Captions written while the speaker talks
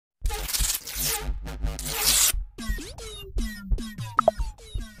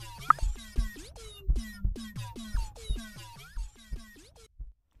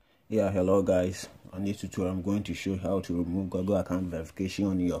Yeah, hello guys. On this tutorial I'm going to show you how to remove Google account verification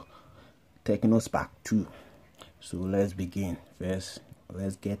on your Tecno Spark 2. So let's begin. First,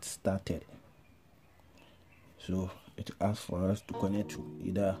 let's get started. So it asks for us to connect to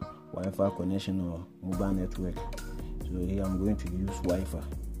either Wi-Fi connection or mobile network. So here I'm going to use Wi-Fi.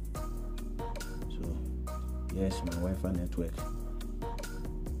 So here's my Wi-Fi network.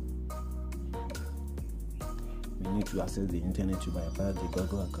 We need to access the internet to bypass the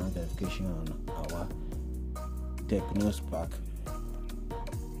Google account verification on our Tecno Spark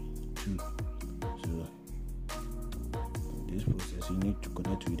 2. So in this process, you need to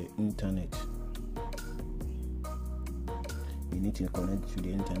connect to the internet. You need to connect to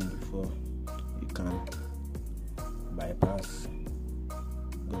the internet before you can bypass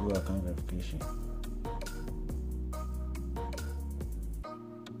Google account verification.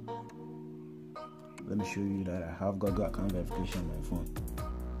 Let me show you that I have Google account verification on my phone.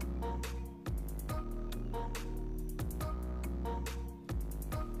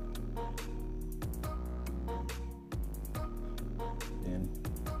 Then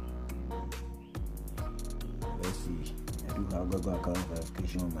let's see, I do have Google account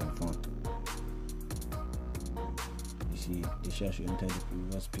verification on my phone. You see, the share should enter the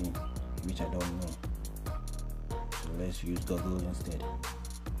previous pin, which I don't know. So let's use Google instead.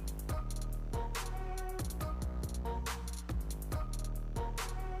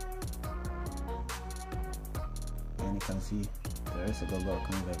 And you can see there is a Google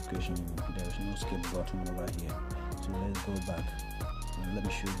account verification. There is no skip button over here. So let's go back and let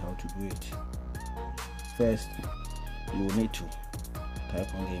me show you how to do it. First, you will need to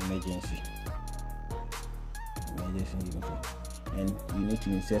type on the emergency info, and you need to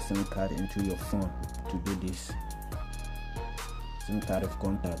insert SIM card into your phone to do this. SIM card of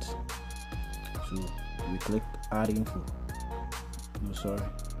contact. So we click add info.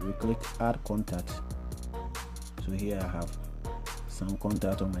 We click add contact. So here I have some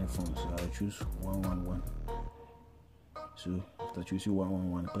contact on my phone, so I'll choose 111. So after choosing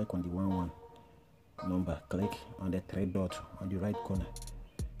 111, click on the 11 number, click on the three dot on the right corner,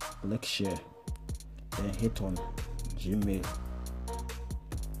 click share, then hit on Gmail,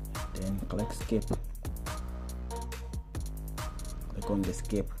 then click skip, click on the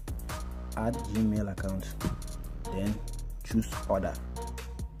skip, add Gmail account, then choose order,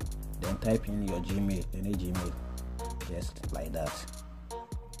 then type in your Gmail, any Gmail, just like that,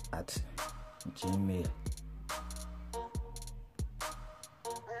 at Gmail.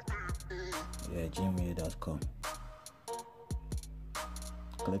 Yeah, gmail.com.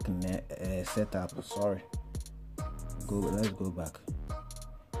 Click setup. Let's go back.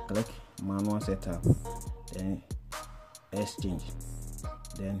 Click manual setup, then exchange,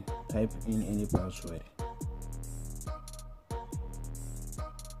 then type in any password.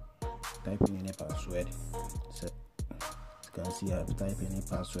 Type in any password. So you can see I've typed any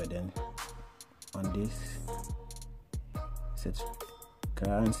password. Then on this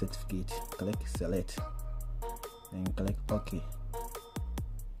current certificate, click select, then click OK.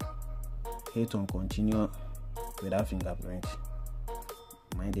 Hit on continue without fingerprint.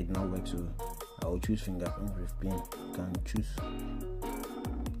 Mine did not work, so I will choose fingerprint with pin. You can choose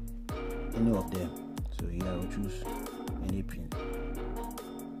any of them. So here I will choose any pin.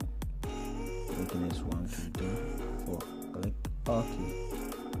 Click next 1, 2, 3, 4. Click OK.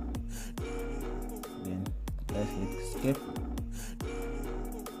 Then let's hit skip.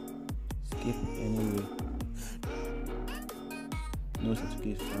 Skip anyway. No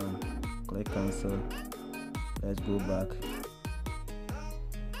certificate found. Click cancel. Let's go back.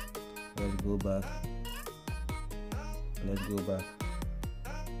 Let's go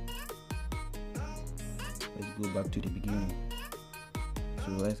back to the beginning.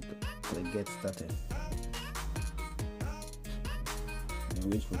 So let's click get started and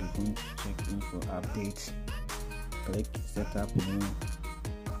wait for the phone to check in for updates. Click setup new.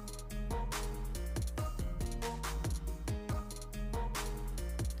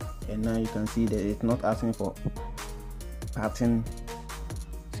 And now you can see that it's not asking for pattern,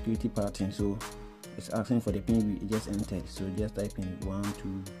 security pattern, so it's asking for the pin we just entered. So just type in 1,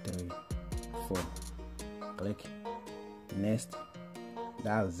 2, 3, 4. Click next.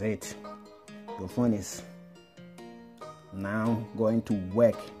 That's it. Your phone is now going to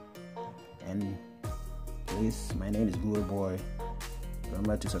work. And please, my name is Bwoy.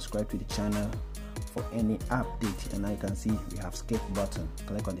 Remember to subscribe to the channel for any update. And now you can see we have skip button.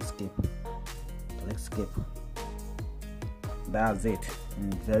 Click on the skip. Click skip. That's it.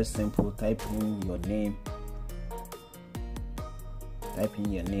 And very simple. Type in your name.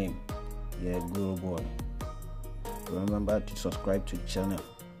 Yeah, Bwoy. Remember to subscribe to the channel.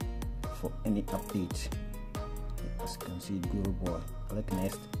 for any update. As you can see, Guru Boy. Click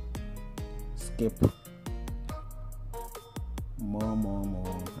next, skip,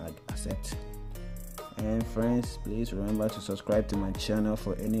 more, accept. And friends, please remember to subscribe to my channel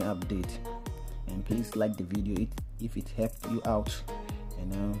for any update, and please like the video if it helped you out.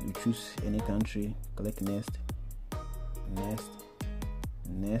 And now you choose any country, click next.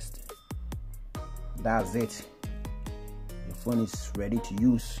 That's it. Your phone is ready to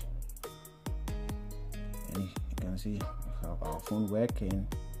use, and you can see we have our phone working.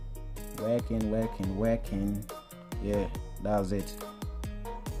 Yeah, that's it.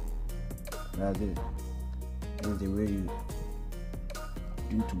 This is the way you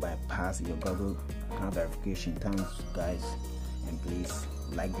do to bypass your Google account verification. Thanks guys, and please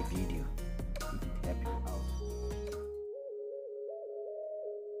like the video.